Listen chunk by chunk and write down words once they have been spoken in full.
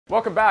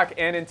Welcome back,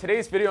 and in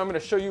today's video I'm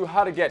going to show you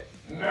how to get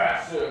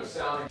massive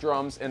sounding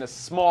drums in a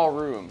small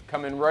room.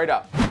 Coming right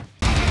up.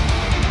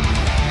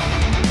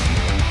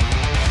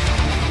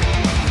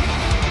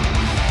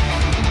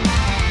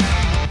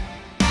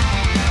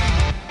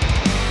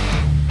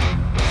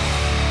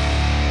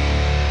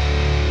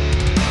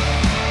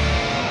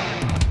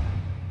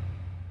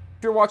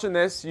 If you're watching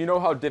this, you know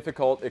how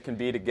difficult it can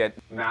be to get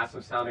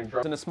massive sounding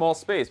drums in a small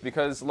space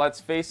because, let's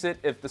face it,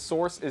 if the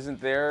source isn't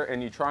there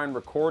and you try and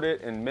record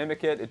it and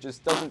mimic it, it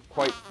just doesn't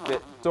quite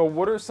fit. So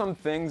what are some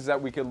things that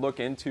we could look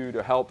into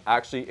to help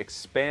actually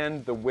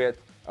expand the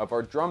width of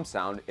our drum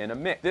sound in a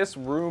mix? This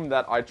room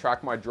that I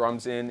track my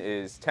drums in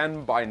is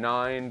 10 by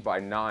 9 by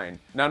 9.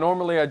 Now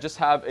normally I just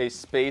have a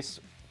spaced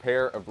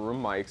pair of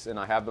room mics and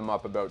I have them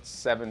up about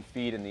 7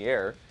 feet in the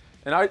air.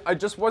 And I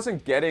just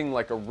wasn't getting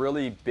like a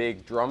really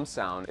big drum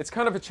sound. It's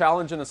kind of a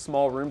challenge in a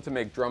small room to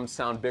make drums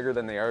sound bigger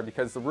than they are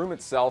because the room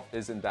itself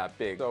isn't that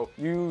big. So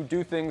you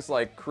do things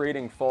like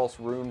creating false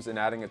rooms and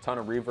adding a ton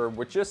of reverb,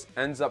 which just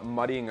ends up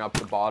muddying up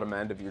the bottom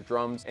end of your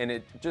drums, and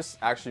it just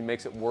actually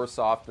makes it worse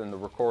off than the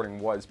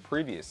recording was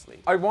previously.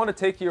 I want to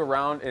take you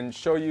around and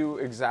show you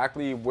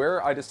exactly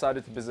where I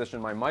decided to position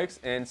my mics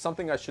and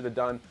something I should have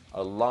done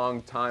a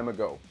long time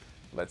ago.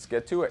 Let's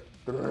get to it.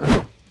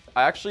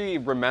 I actually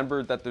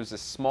remembered that there's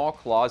this small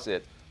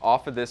closet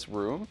off of this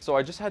room, so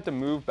I just had to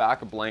move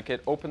back a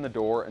blanket, open the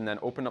door, and then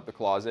open up the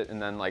closet,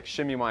 and then like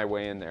shimmy my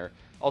way in there.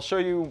 I'll show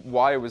you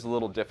why it was a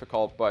little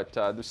difficult, but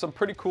there's some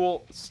pretty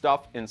cool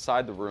stuff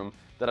inside the room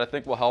that I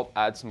think will help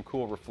add some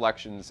cool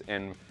reflections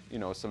and, you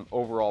know, some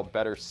overall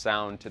better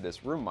sound to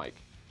this room mic.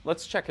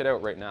 Let's check it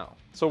out right now.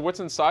 So what's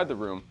inside the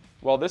room?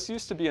 Well, this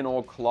used to be an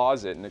old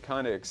closet, and it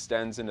kind of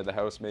extends into the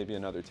house maybe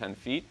another 10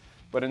 feet.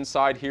 But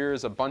inside here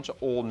is a bunch of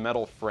old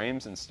metal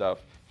frames and stuff.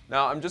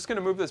 Now I'm just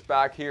gonna move this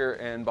back here,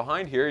 and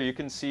behind here you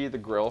can see the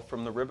grill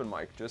from the ribbon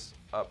mic just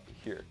up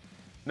here.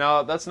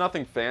 Now that's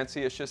nothing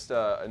fancy, it's just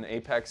an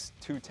Apex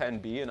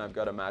 210B, and I've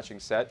got a matching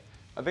set.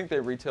 I think they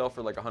retail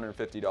for like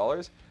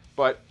 $150,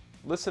 but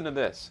listen to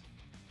this.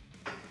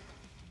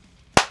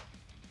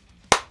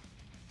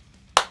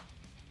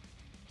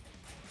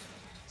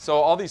 So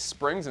all these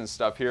springs and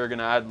stuff here are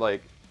gonna add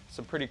like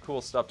some pretty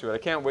cool stuff to it. I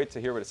can't wait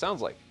to hear what it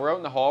sounds like. We're out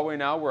in the hallway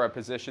now where I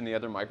position the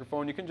other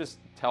microphone. You can just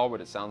tell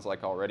what it sounds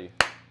like already.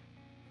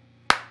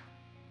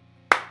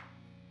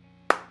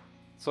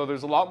 So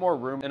there's a lot more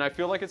room, and I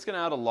feel like it's gonna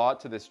add a lot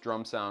to this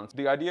drum sound.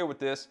 The idea with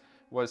this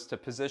was to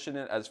position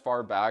it as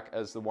far back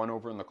as the one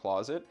over in the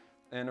closet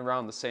and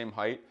around the same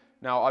height.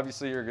 Now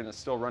obviously you're gonna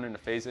still run into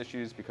phase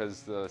issues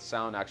because the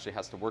sound actually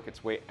has to work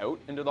its way out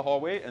into the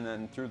hallway and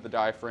then through the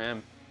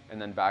diaphragm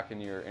and then back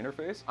into your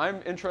interface.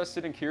 I'm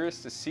interested and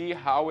curious to see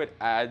how it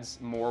adds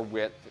more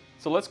width.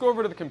 So let's go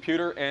over to the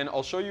computer and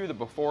I'll show you the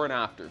before and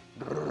after.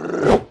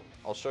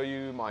 I'll show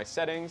you my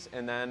settings,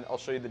 and then I'll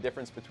show you the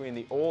difference between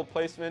the old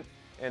placement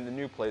and the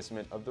new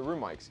placement of the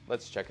room mics.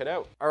 Let's check it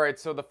out. All right,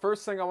 so the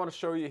first thing I want to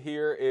show you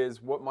here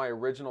is what my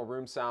original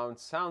room sound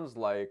sounds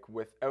like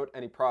without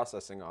any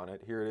processing on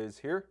it. Here it is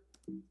here.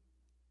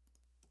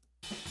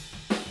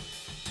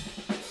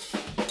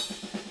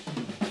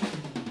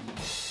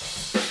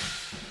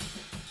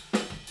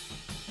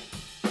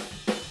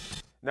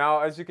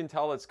 Now, as you can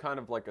tell, it's kind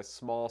of like a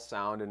small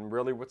sound, and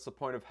really what's the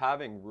point of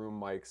having room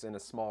mics in a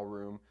small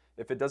room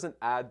if it doesn't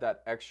add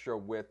that extra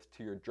width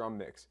to your drum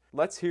mix?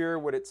 Let's hear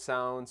what it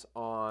sounds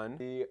on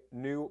the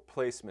new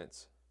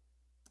placements.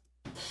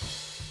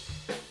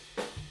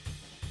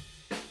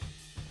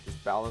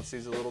 Just balance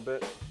these a little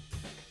bit.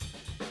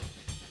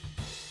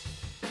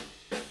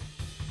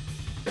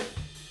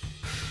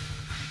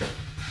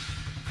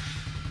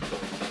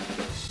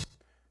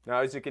 Now,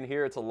 as you can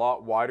hear, it's a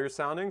lot wider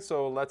sounding,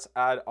 so let's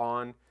add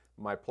on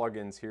my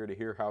plugins here to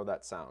hear how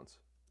that sounds.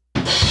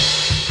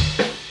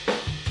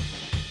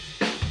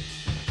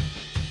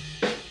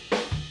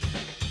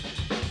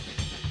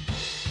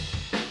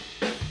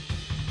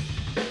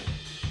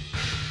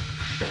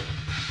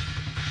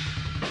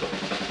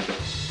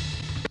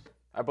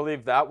 I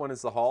believe that one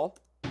is the hall.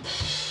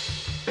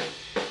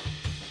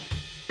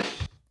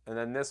 And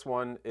then this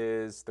one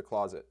is the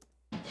closet.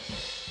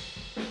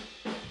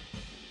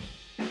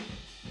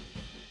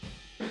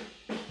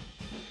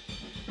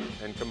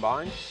 And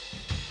combined.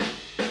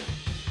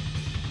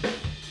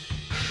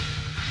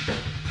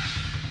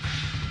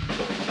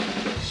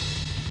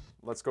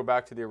 Let's go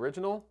back to the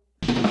original.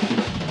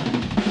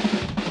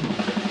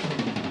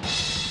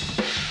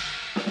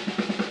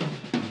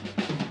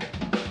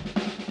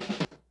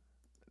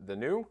 The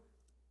new.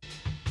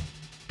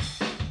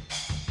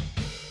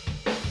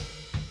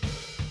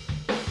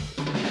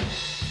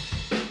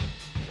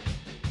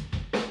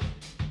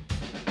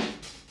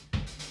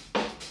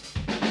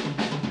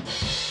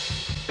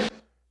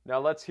 Now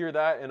let's hear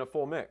that in a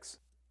full mix.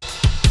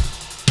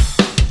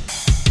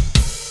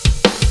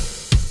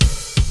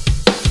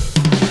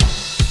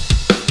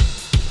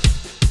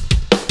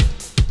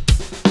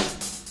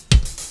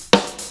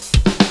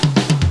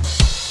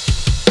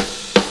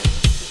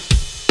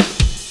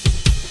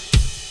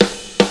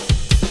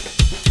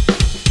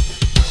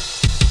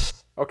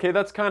 Okay,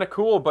 that's kind of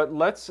cool, but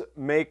let's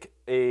make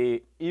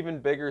a even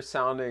bigger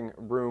sounding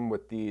room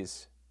with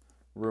these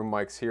room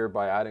mics here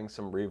by adding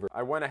some reverb.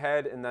 I went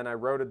ahead and then I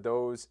routed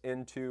those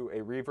into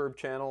a reverb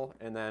channel,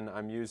 and then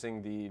I'm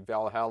using the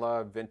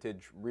Valhalla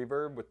vintage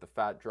reverb with the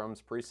Fat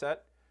Drums preset,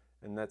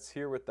 and let's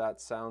hear what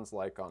that sounds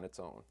like on its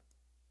own.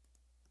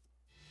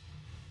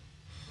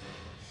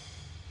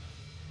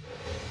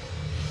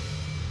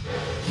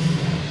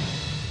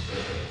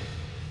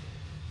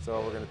 So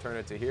we're going to turn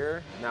it to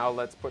here. Now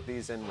let's put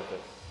these in with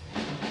it.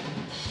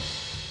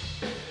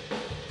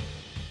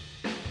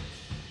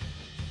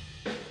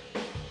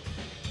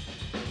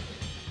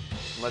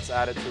 Let's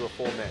add it to a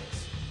full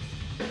mix.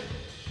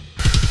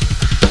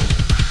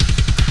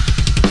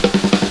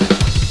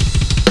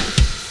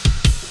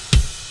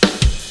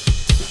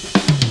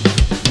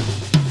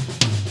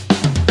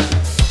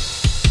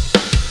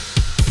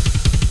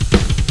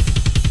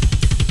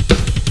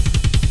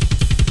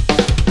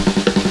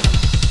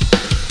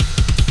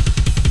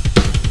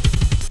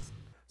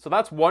 So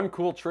that's one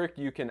cool trick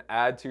you can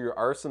add to your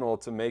arsenal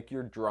to make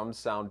your drums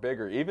sound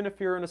bigger, even if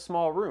you're in a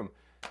small room.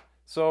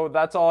 So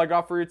that's all I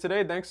got for you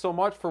today. Thanks so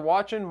much for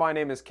watching. My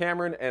name is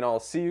Cameron, and I'll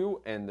see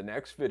you in the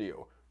next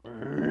video.